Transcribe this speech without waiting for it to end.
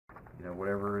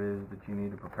whatever it is that you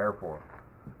need to prepare for.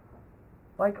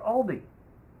 Like Aldi.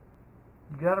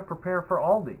 You got to prepare for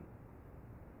Aldi.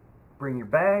 Bring your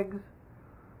bags,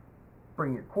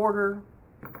 bring your quarter.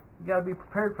 You got to be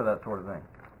prepared for that sort of thing.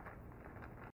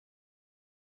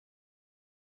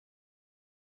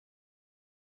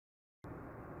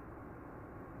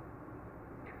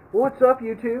 What's up,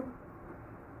 YouTube?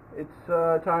 It's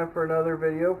time for another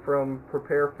video from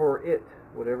Prepare for It,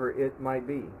 whatever it might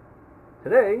be.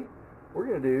 Today, we're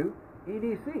going to do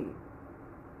EDC.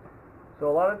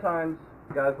 So a lot of times,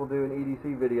 guys will do an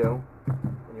EDC video,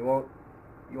 and you won't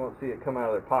see it come out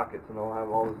of their pockets, and they'll have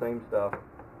all the same stuff.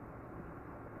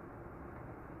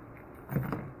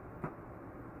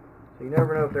 So you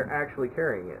never know if they're actually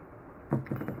carrying it.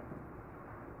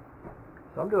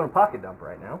 So I'm doing a pocket dump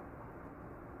right now.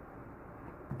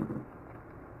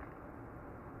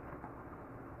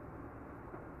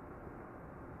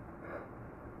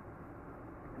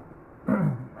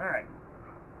 Alright.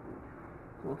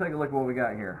 So we'll take a look at what we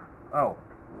got here. Oh,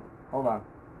 hold on.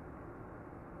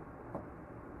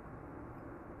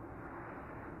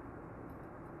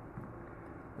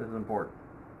 This is important.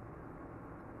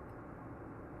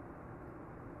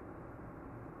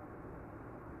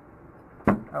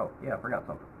 Oh, yeah, I forgot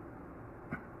something.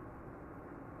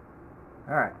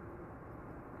 Alright.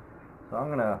 So I'm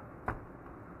gonna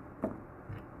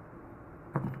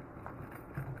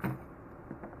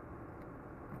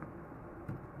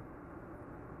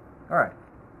Alright.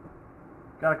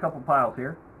 Got a couple piles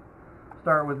here.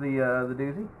 Start with the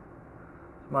doozy.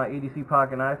 It's my EDC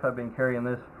pocket knife. I've been carrying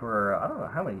this for I don't know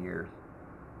how many years.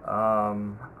 I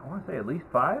want to say at least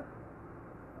 5.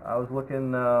 I was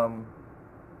looking on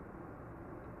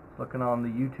the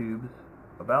YouTubes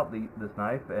about this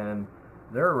knife, and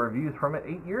there are reviews from it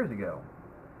 8 years ago.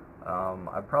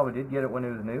 I probably did get it when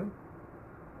it was new.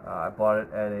 I bought it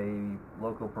at a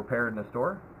local preparedness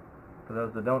store. For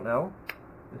those that don't know,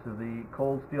 this is the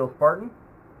Cold Steel Spartan.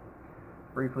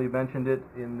 Briefly mentioned it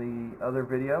in the other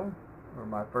video, or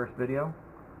my first video,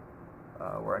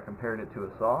 where I compared it to a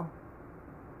saw.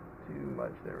 Too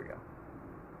much, there we go.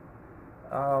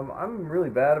 I'm really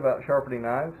bad about sharpening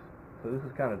knives, so this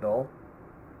is kind of dull.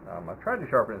 I've tried to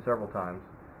sharpen it several times.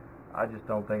 I just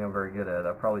don't think I'm very good at it.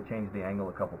 I've probably changed the angle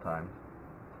a couple times.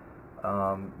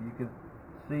 You can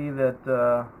see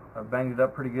that I've banged it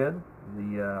up pretty good.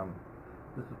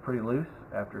 This is pretty loose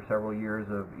after several years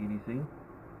of EDC.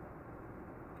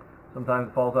 Sometimes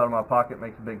it falls out of my pocket,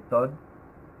 makes a big thud,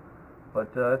 but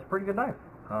it's a pretty good knife.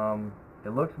 It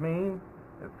looks mean,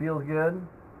 it feels good.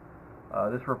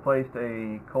 This replaced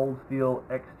a Cold Steel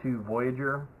X2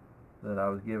 Voyager that I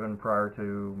was given prior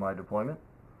to my deployment.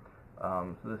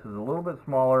 So this is a little bit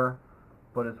smaller,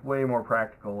 but it's way more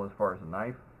practical as far as a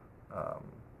knife.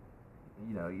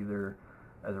 You know, either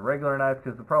as a regular knife,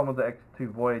 because the problem with the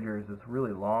X2 Voyager is it's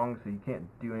really long, so you can't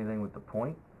do anything with the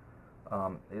point.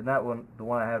 And that one, the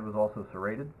one I had, was also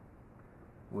serrated,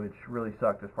 which really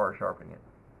sucked as far as sharpening it.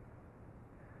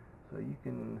 So you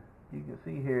can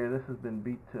see here, this has been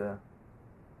beat to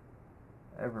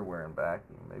everywhere and back.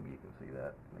 Maybe you can see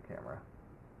that in the camera.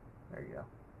 There you go.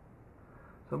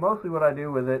 So mostly what I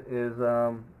do with it is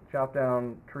chop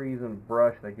down trees and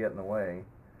brush that get in the way,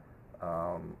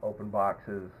 open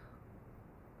boxes,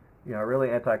 you know, really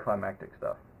anticlimactic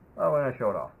stuff. Oh, and I show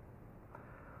it off.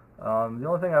 The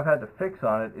only thing I've had to fix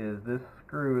on it is this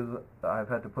screw. I've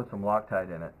had to put some Loctite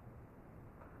in it.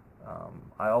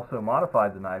 I also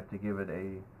modified the knife to give it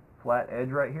a flat edge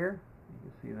right here. You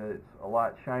can see that it's a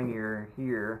lot shinier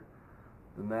here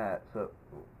than that.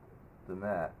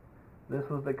 This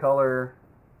was the color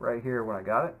right here when I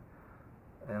got it,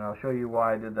 and I'll show you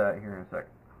why I did that here in a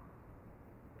second.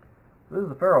 So this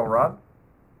is a ferro rod.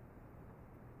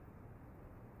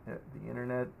 The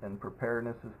internet and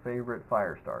preparedness' favorite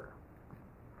fire starter.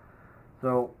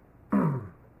 So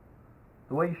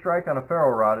the way you strike on a ferro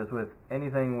rod is with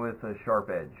anything with a sharp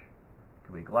edge.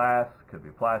 Could be glass, could be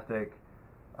plastic,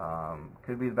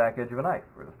 could be the back edge of a knife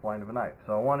or the spline of a knife.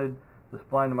 So I wanted the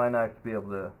spline of my knife to be able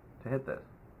to hit this.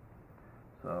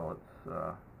 So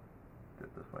let's do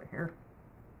it this way here.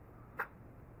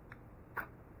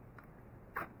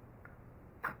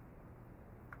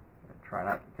 Try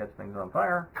not to catch things on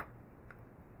fire.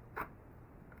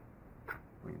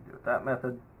 We can do it that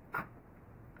method.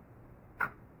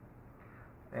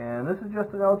 And this is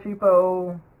just an El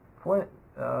Cheapo flint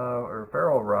or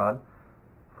ferro rod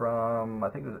from, I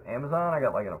think it was Amazon. I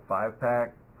got like in a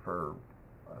 5-pack for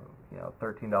you know,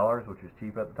 $13, which was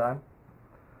cheap at the time.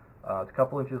 It's a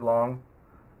couple inches long.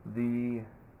 It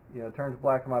turns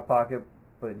black in my pocket,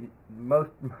 but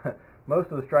most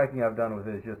of the striking I've done with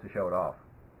it is just to show it off.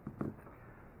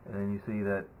 And then you see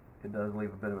that it does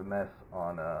leave a bit of a mess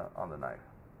on the knife.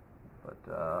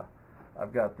 But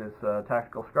I've got this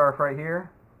tactical scarf right here,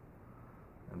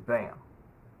 and bam,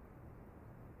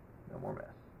 no more mess.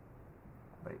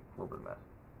 Wait, a little bit of mess.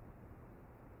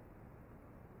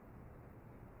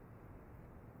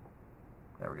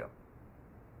 There we go.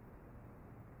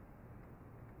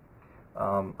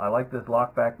 I like this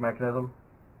lockback mechanism.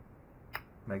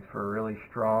 Makes for a really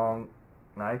strong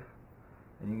knife,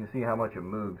 and you can see how much it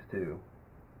moves too.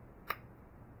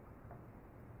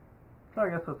 So I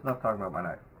guess that's enough talking about my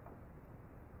knife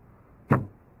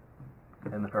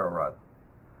and the ferro rod.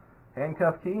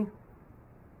 Handcuff key,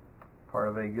 part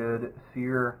of a good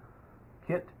sear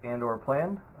kit and or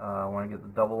plan. Want to get the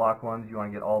double lock ones, you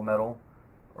want to get all metal,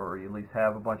 or you at least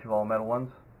have a bunch of all metal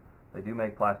ones. They do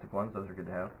make plastic ones, those are good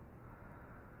to have.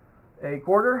 A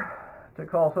quarter to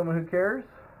call someone who cares.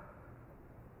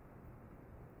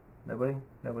 Nobody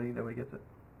gets it.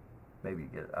 Maybe you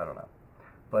get it, I don't know.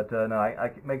 But no,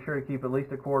 I make sure to keep at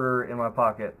least a quarter in my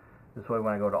pocket. This way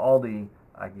when I go to Aldi,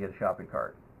 I can get a shopping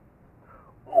cart.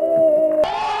 Oh,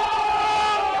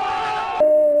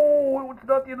 it's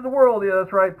not the end of the world. Yeah,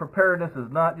 that's right. Preparedness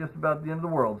is not just about the end of the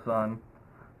world, son.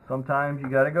 Sometimes you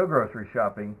got to go grocery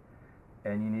shopping,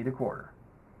 and you need a quarter.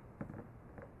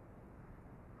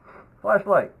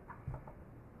 Flashlight.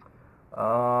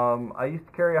 I used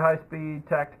to carry a high-speed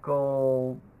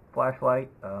tactical flashlight.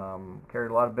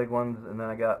 Carried a lot of big ones, and then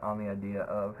I got on the idea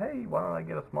of, hey, why don't I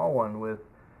get a small one with,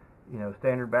 you know,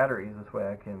 standard batteries? This way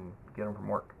I can get them from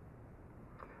work.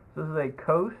 So this is a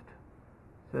Coast.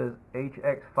 It says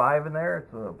HX5 in there.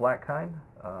 It's a black kind.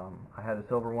 I had a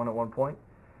silver one at one point.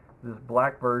 This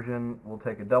black version will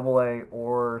take a AA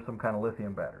or some kind of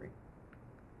lithium battery.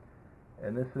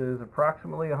 And this is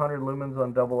approximately 100 lumens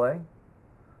on AA.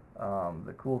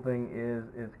 The cool thing is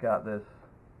it's got this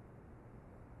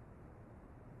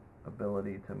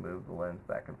ability to move the lens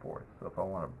back and forth. So if I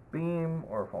want a beam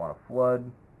or if I want a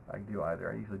flood, I can do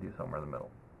either. I usually do somewhere in the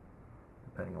middle,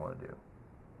 depending on what I do.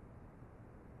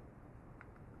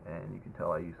 And you can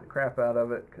tell I use the crap out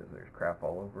of it because there's crap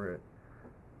all over it,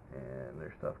 and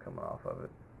there's stuff coming off of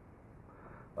it.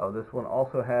 Oh, this one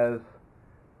also has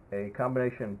a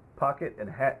combination pocket and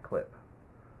hat clip,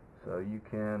 so you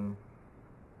can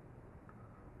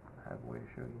have a way to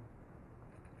show you.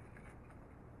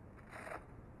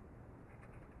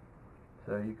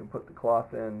 So you can put the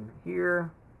cloth in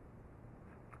here,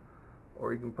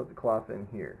 or you can put the cloth in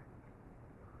here.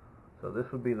 So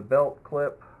this would be the belt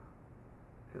clip,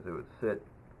 because it would sit,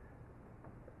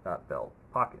 not belt,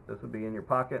 pocket. This would be in your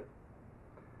pocket,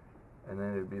 and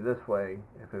then it would be this way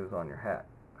if it was on your hat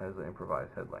as an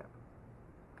improvised headlamp.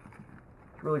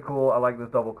 It's really cool. I like this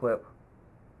double clip.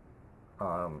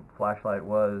 Flashlight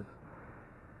was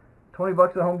 20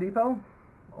 bucks at Home Depot,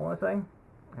 I want to say.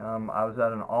 I was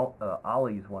at an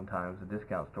Ollie's one time. It was a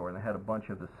discount store, and they had a bunch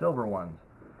of the silver ones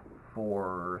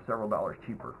for several dollars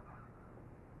cheaper.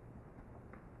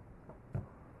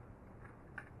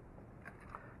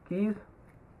 Keys.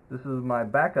 This is my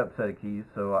backup set of keys,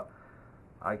 so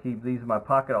I keep these in my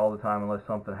pocket all the time unless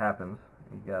something happens.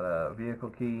 You got a vehicle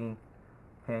key,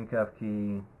 handcuff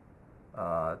key, it's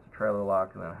a trailer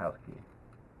lock, and then a house key.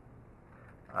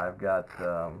 I've got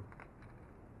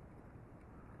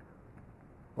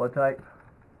blood type,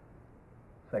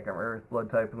 second rarest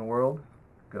blood type in the world.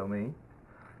 Go me.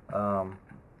 And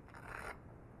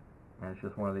it's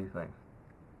just one of these things,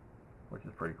 which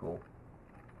is pretty cool.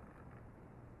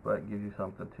 But it gives you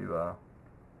something to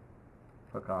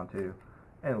hook onto,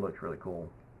 and it looks really cool.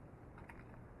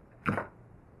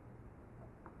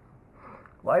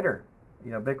 Lighter.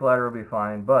 You know, Bic lighter will be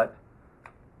fine, but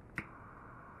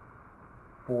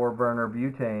 4-burner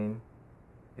butane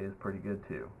is pretty good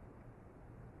too.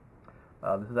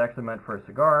 This is actually meant for a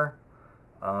cigar,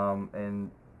 and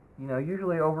you know,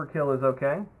 usually overkill is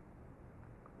okay,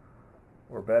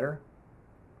 or better.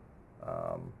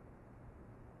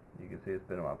 You can see it's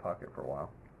been in my pocket for a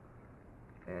while,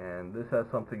 and this has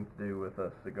something to do with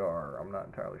a cigar. I'm not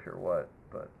entirely sure what,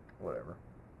 but whatever.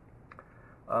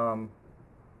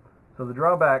 So the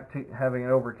drawback to having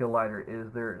an overkill lighter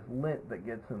is there's lint that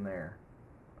gets in there,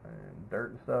 and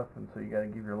dirt and stuff, and so you got to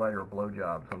give your lighter a blow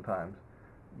job sometimes.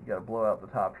 You got to blow out the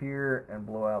top here and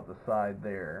blow out the side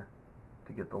there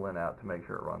to get the lint out to make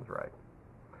sure it runs right.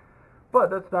 But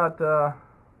that's not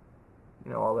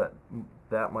you know, all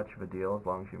that much of a deal as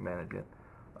long as you manage it.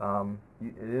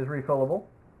 It is refillable,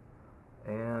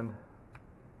 and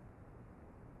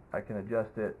I can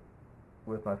adjust it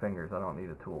with my fingers. I don't need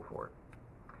a tool for it.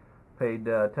 Paid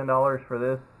 $10 for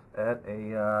this at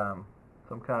a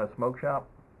some kind of smoke shop.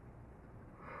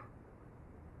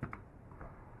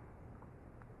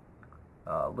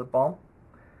 lip balm.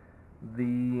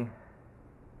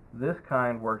 This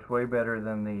kind works way better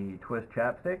than the twist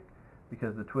chapstick,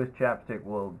 because the twist chapstick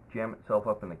will jam itself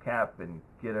up in the cap and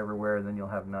get everywhere, and then you'll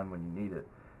have none when you need it.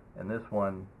 And this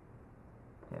one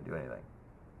can't do anything.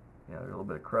 You know, there's a little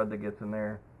bit of crud that gets in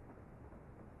there,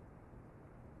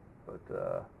 but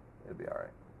it'll be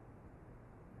alright.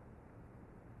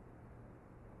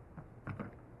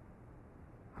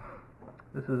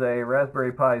 This is a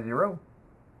Raspberry Pi Zero.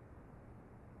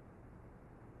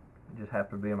 It just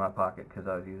happened to be in my pocket because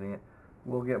I was using it.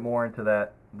 We'll get more into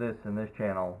this in this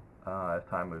channel as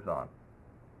time moves on.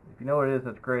 If you know what it is,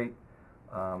 that's great.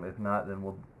 If not, then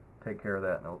we'll take care of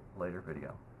that in a later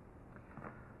video.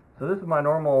 So this is my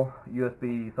normal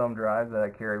USB thumb drive that I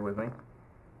carry with me.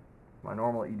 My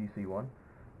normal EDC one.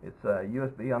 It's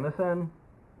USB on this end,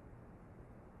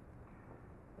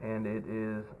 and it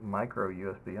is micro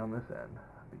USB on this end.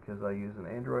 Because I use an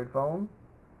Android phone,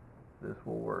 this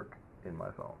will work in my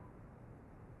phone.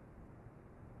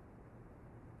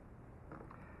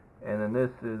 And then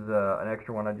this is an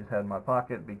extra one I just had in my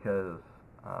pocket because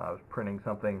I was printing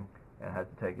something and had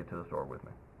to take it to the store with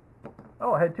me.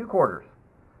 Oh, I had 2 quarters,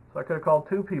 so I could have called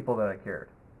 2 people that I carried.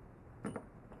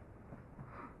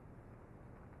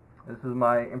 This is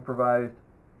my improvised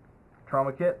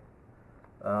trauma kit.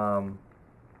 Well,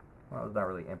 it's not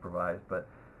really improvised, but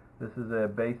this is a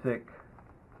basic,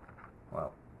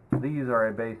 well, these are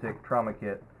a basic trauma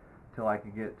kit till I can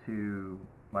get to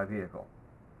my vehicle.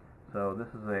 So this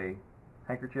is a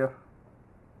handkerchief.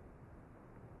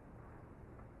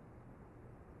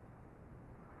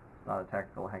 It's not a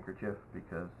tactical handkerchief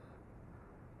because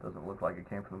it doesn't look like it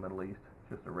came from the Middle East.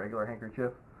 It's just a regular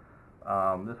handkerchief.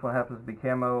 This one happens to be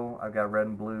camo. I've got red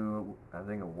and blue, I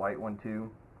think a white one too.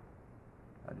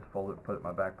 I just folded it and put it in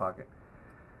my back pocket.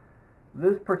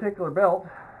 This particular belt,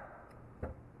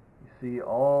 you see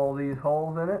all these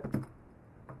holes in it.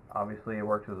 Obviously it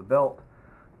works as a belt.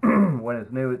 When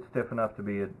it's new, it's stiff enough to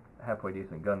be a halfway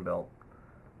decent gun belt.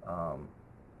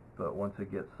 But once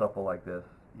it gets supple like this,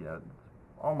 you know, it's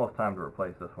almost time to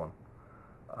replace this one.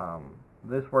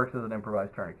 This works as an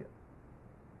improvised tourniquet.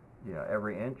 You know,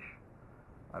 every inch.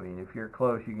 I mean, if you're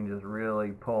close, you can just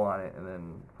really pull on it and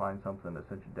then find something to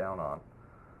cinch it down on.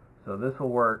 So this will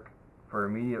work for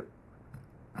immediate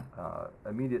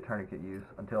tourniquet use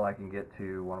until I can get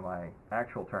to one of my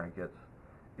actual tourniquets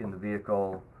in the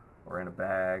vehicle or in a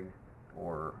bag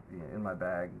or, you know, in my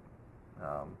bag,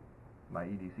 my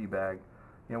EDC bag,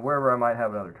 you know, wherever I might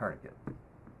have another tourniquet.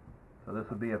 So this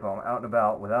would be if I'm out and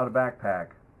about without a backpack,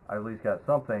 I at least got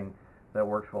something that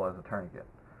works well as a tourniquet.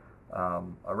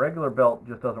 A regular belt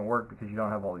just doesn't work because you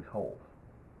don't have all these holes.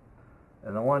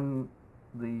 And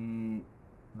the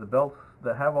belts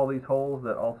that have all these holes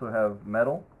that also have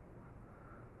metal,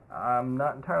 I'm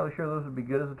not entirely sure those would be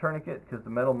good as a tourniquet because the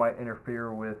metal might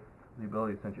interfere with the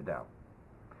ability to cinch it down.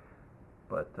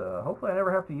 But hopefully I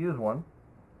never have to use one,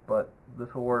 but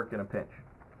this will work in a pinch.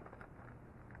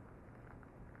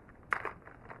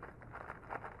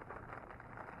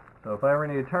 So if I ever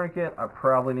need a tourniquet, I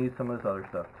probably need some of this other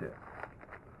stuff too.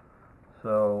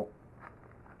 So,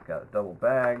 got a double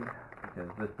bag,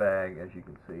 because this bag, as you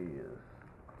can see, is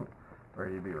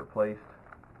ready to be replaced.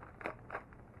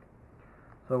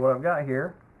 So what I've got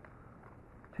here,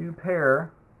 2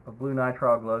 pair of blue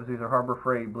nitrile gloves. These are Harbor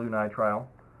Freight blue nitrile,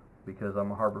 because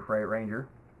I'm a Harbor Freight Ranger,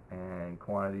 and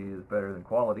quantity is better than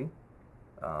quality.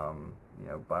 You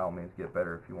know, by all means get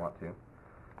better if you want to.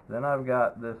 Then I've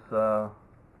got this, I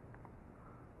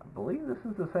believe this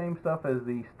is the same stuff as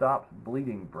the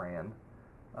StopsBleeding brand.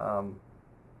 The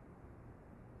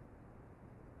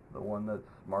one that's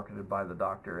marketed by the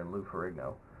doctor in Lou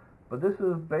Ferrigno. But this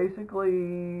is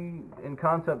basically, in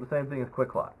concept, the same thing as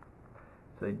QuikClot.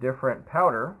 It's a different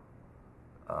powder,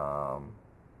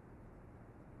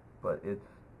 but it's,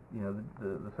 you know,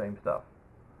 the same stuff.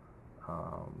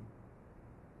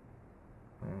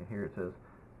 And here it says,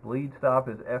 Bleed Stop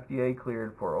is FDA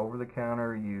cleared for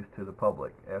over-the-counter use to the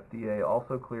public. FDA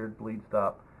also cleared Bleed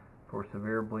Stop for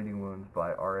severe bleeding wounds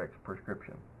by RX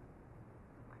prescription.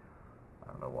 I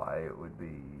don't know why it would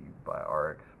be by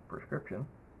RX prescription,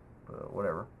 but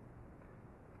whatever.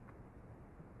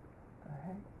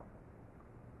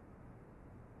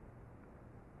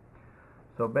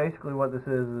 So basically what this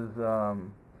is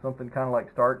something kind of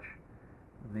like starch.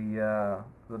 The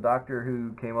doctor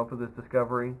who came up with this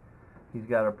discovery, he's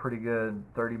got a pretty good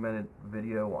 30-minute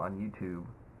video on YouTube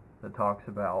that talks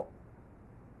about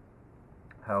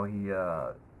how he,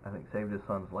 I think, saved his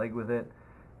son's leg with it,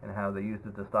 and how they used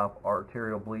it to stop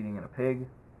arterial bleeding in a pig,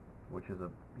 which is a,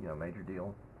 you know, major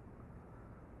deal.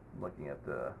 I'm looking at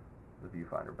the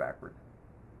viewfinder backwards.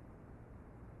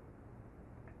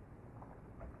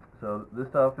 So this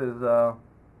stuff is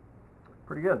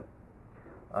pretty good.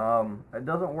 It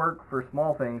doesn't work for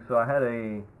small things, so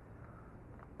I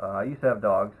used to have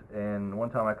dogs, and one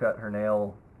time I cut her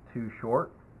nail too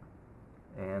short,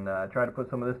 and I tried to put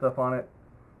some of this stuff on it.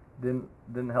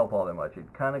 Didn't help all that much. It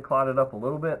kind of clotted up a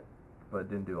little bit, but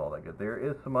didn't do all that good. There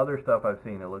is some other stuff I've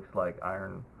seen that looks like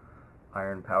iron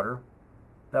powder.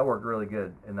 That worked really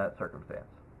good in that circumstance.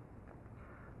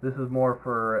 This is more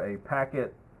for a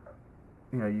packet.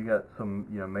 You got some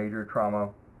major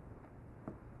trauma.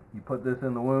 You put this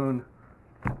in the wound,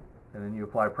 and then you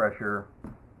apply pressure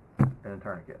and a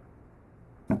tourniquet.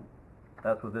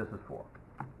 That's what this is for.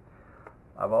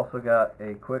 I've also got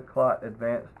a Quick Clot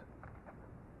Advanced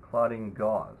Clotting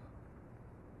Gauze.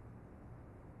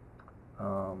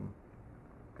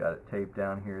 Got it taped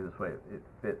down here this way. It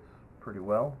fits pretty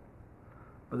well.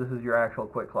 But this is your actual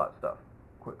Quick Clot stuff.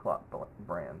 Quick Clot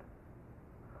brand.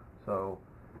 So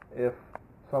if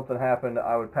something happened,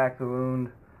 I would pack the wound.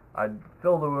 I'd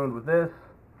fill the wound with this,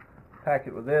 pack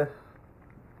it with this,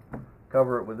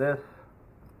 cover it with this,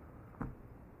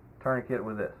 tourniquet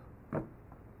with this,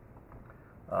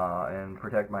 and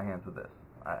protect my hands with this.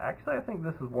 Actually, I think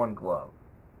this is one glove.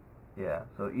 Yeah,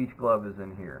 so each glove is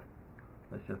in here.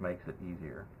 This just makes it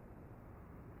easier.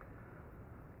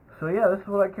 So yeah, this is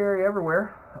what I carry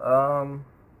everywhere.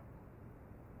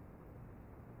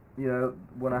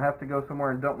 When I have to go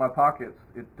somewhere and dump my pockets,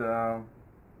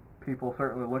 people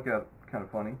certainly look at it kind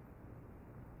of funny.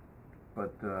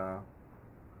 But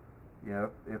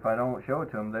if I don't show it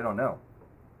to them, they don't know.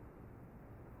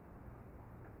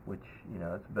 Which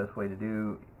that's the best way to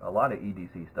do a lot of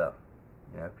EDC stuff.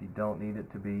 If you don't need it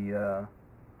to be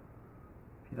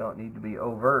if you don't need to be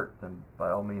overt, then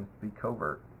by all means be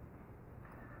covert.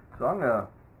 So I'm gonna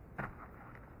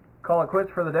call it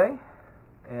quits for the day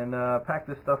and pack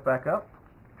this stuff back up.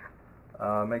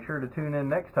 Make sure to tune in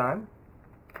next time.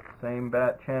 Same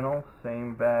bat channel,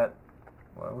 same bat.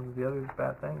 What was the other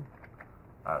bat thing?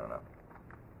 I don't know.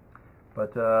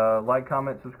 But like,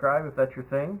 comment, subscribe if that's your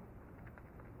thing.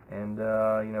 And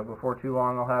before too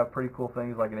long, I'll have pretty cool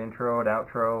things like an intro, an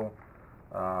outro,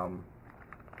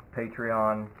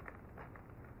 Patreon,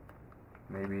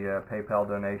 maybe a PayPal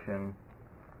donation.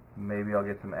 Maybe I'll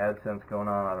get some AdSense going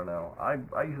on. I don't know. I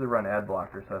usually run ad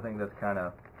blockers, so I think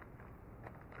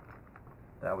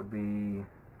that would be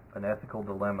an ethical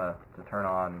dilemma to turn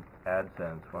on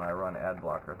AdSense when I run ad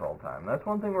blockers all the time. That's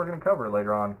one thing we're going to cover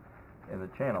later on in the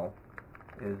channel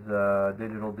is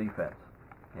digital defense.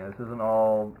 This isn't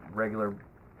all regular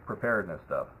preparedness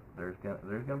stuff. There's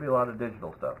going to be a lot of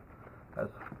digital stuff.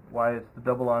 That's why it's the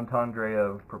double entendre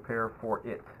of prepare for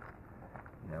it.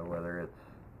 Whether it's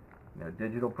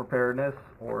digital preparedness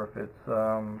or if it's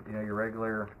your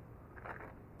regular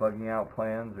bugging out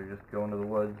plans or just going to the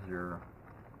woods or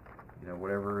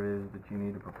whatever it is that you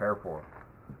need to prepare for.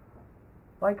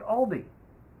 Like Aldi.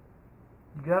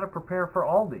 You got to prepare for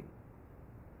Aldi.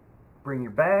 Bring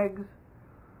your bags,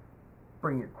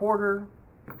 bring your quarter.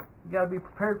 You got to be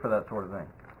prepared for that sort of thing.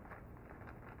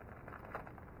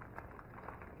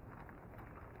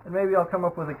 And maybe I'll come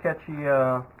up with a catchy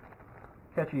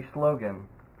slogan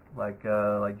like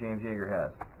James Yeager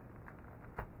has.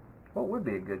 What would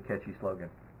be a good catchy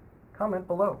slogan? Comment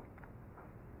below.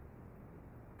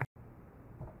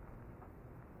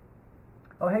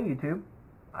 Oh hey YouTube,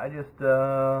 I just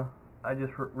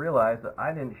realized that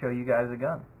I didn't show you guys a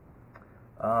gun.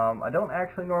 I don't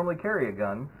actually normally carry a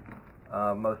gun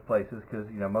most places because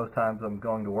most times I'm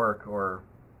going to work or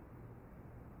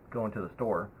going to the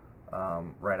store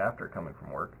right after coming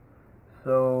from work,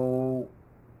 so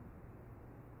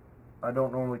I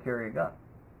don't normally carry a gun.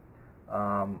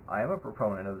 I am a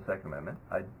proponent of the Second Amendment.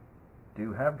 I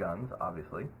do have guns,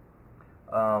 obviously.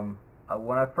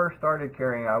 When I first started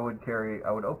carrying, I would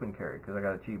open carry because I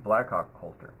got a cheap Blackhawk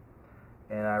holster,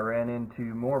 and I ran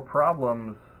into more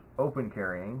problems open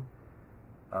carrying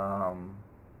than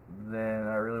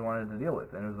I really wanted to deal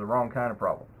with, and it was the wrong kind of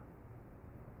problems.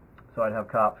 So I'd have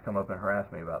cops come up and harass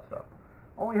me about stuff.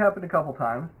 Only happened a couple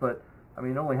times, but I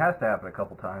mean, it only has to happen a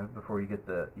couple times before you take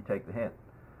the hint.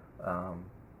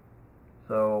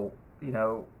 So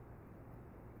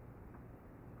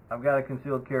I've got a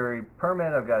concealed carry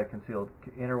permit. I've got a concealed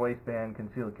inner waistband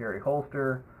concealed carry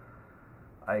holster.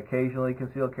 I occasionally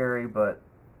conceal carry, but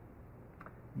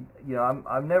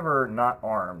I'm never not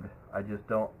armed. I just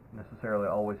don't necessarily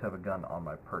always have a gun on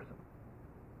my person.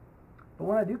 But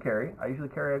when I do carry, I usually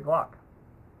carry a Glock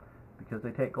because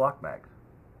they take Glock mags,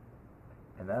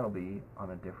 and that'll be on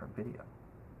a different video.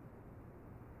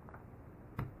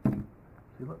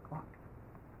 See, look, Glock.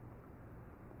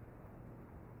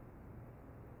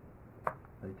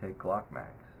 They take Glock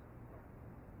mags.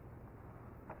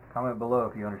 Comment below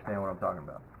if you understand what I'm talking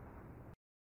about.